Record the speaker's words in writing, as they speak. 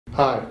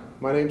Hi,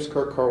 my name is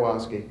Kirk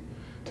Karwoski.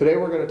 Today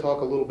we're going to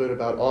talk a little bit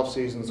about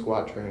off-season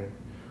squat training.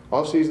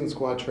 Off-season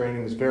squat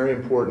training is very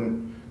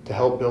important to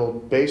help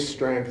build base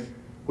strength,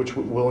 which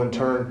will in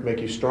turn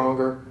make you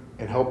stronger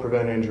and help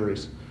prevent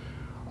injuries.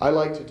 I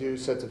like to do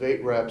sets of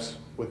 8 reps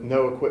with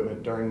no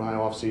equipment during my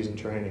off-season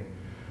training.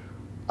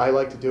 I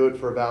like to do it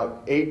for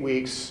about 8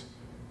 weeks,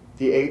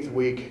 the 8th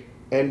week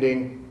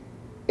ending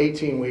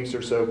 18 weeks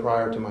or so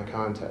prior to my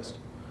contest.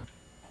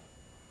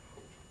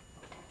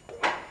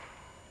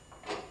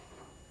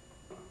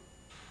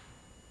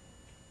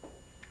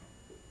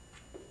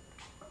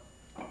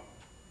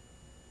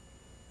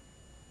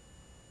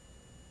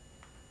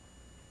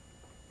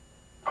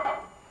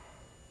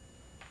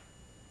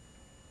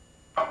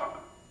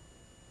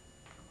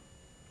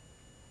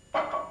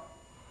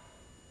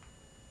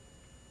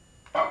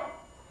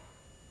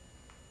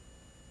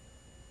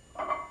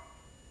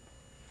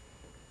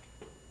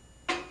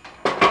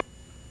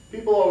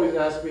 People always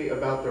ask me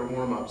about their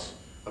warm-ups,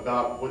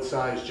 about what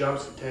size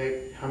jumps to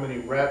take, how many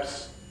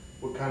reps,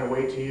 what kind of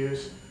weight to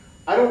use.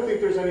 I don't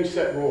think there's any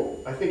set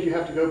rule. I think you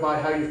have to go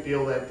by how you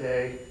feel that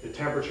day, the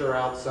temperature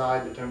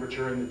outside, the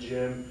temperature in the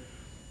gym,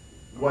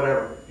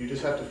 whatever. You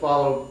just have to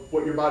follow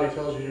what your body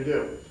tells you to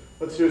do.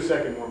 Let's do a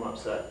second warm-up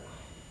set.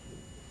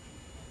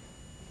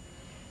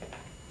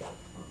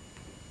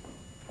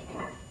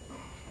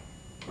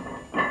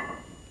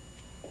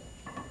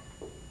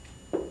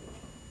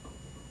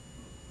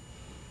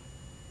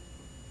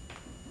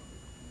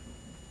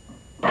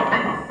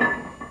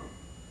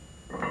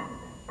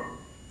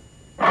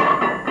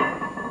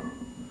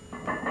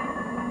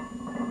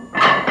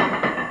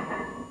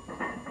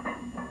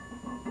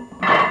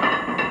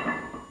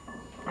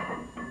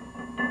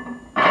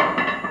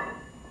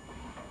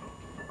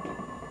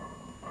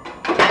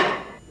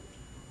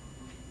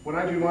 When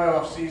I do my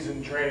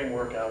off-season training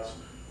workouts,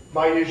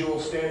 my usual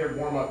standard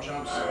warm-up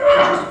jumps are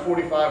just a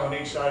 45 on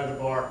each side of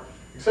the bar.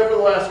 Except for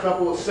the last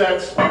couple of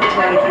sets, I'm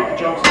trying to keep the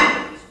jumps a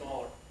little bit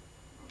smaller.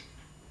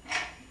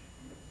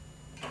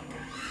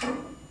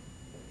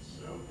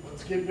 So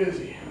let's get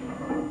busy.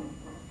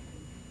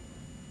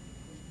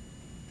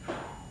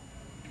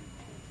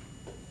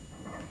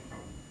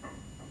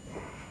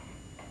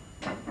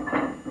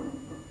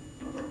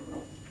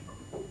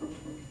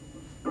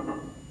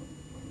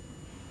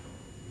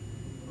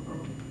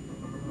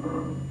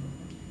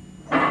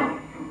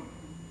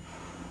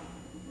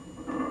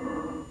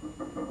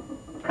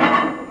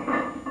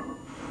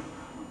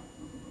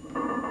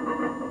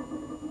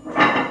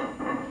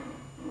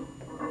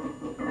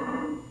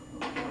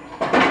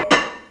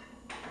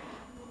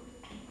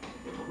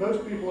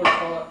 Most people are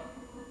taught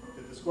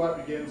that the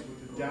squat begins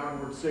with the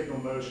downward signal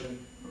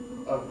motion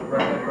of the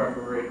redhead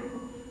referee.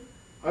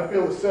 I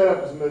feel the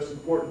setup is the most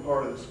important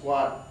part of the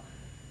squat.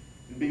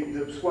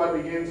 The squat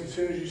begins as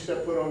soon as you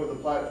step foot onto the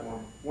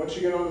platform. Once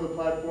you get onto the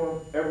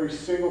platform, every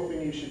single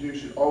thing you should do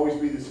should always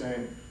be the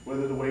same,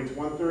 whether the weight's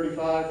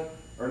 135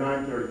 or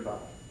 935.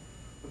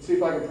 Let's see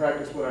if I can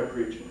practice what I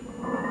preach.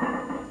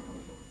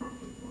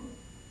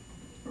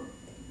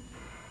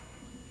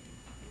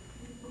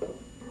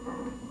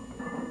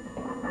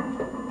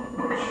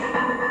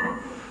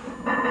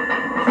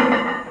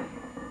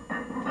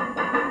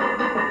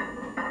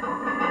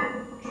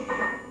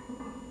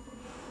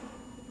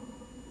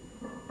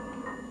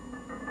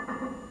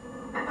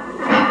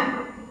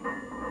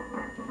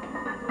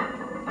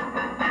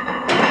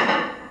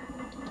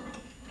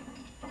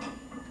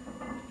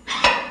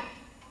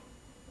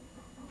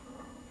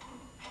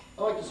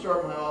 I like to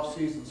start my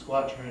off-season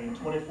squat training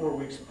 24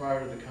 weeks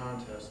prior to the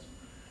contest.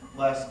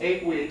 Last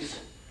 8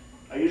 weeks,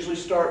 I usually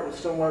start with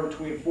somewhere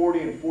between 40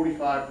 and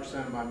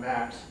 45% of my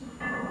max.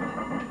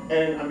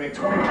 And I make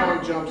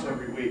 20-pound jumps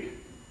every week.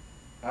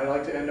 I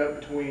like to end up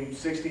between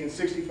 60 and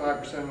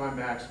 65% of my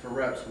max for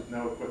reps with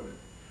no equipment.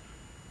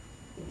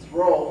 Let's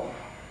roll.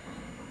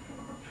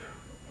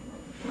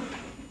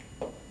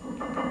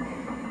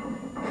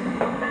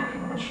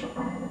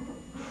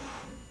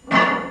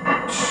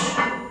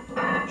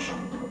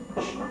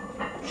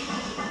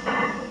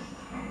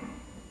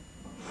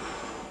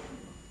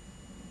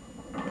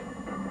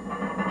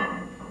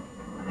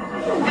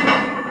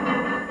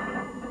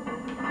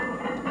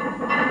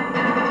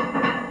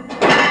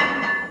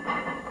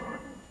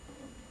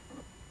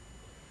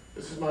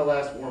 This is my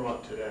last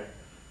warm-up today.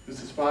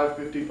 This is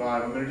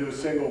 555. I'm going to do a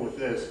single with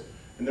this,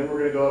 and then we're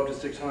going to go up to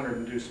 600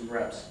 and do some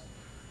reps.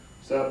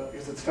 So I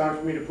guess it's time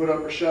for me to put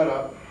up or shut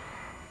up.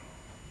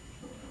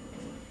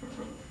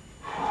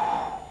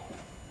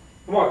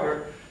 Come on,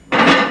 Kirk.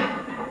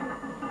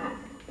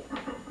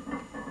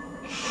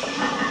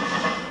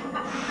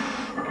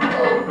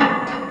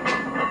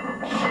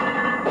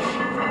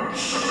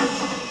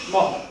 Come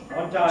on,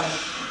 one time.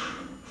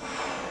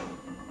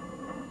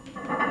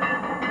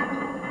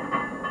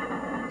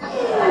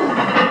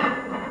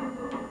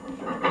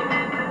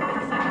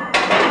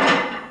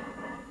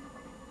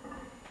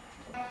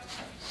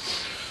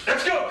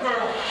 Let's go,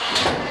 Colonel.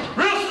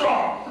 Real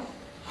strong.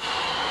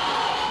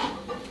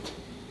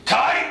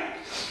 Tight.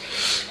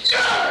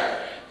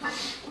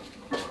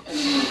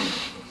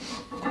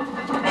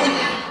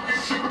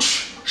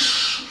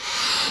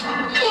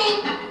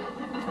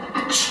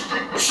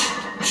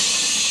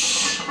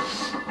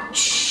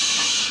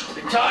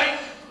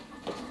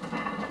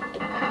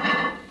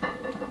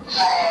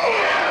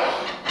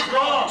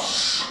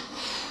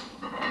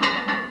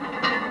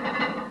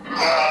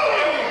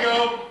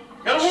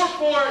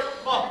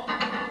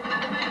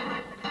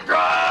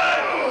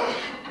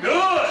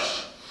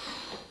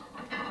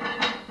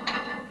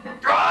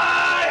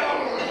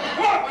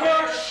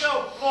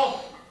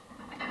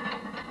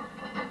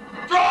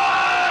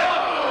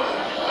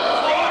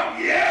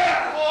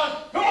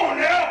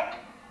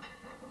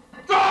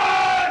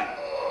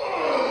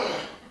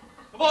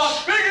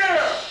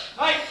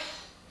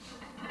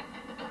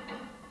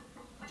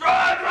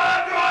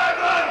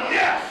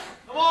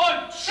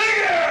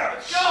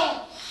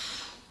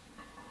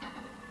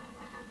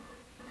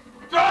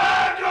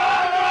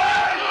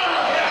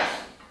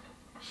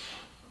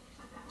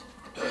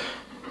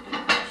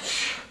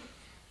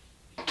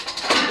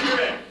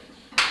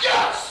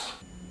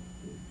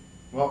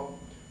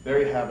 there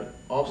you have it.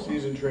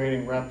 Off-season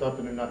training wrapped up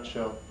in a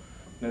nutshell.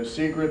 No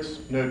secrets,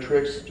 no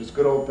tricks, just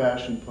good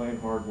old-fashioned plain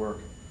hard work.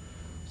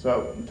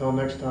 So until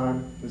next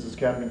time, this is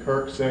Captain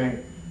Kirk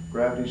saying,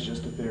 gravity's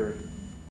just a theory.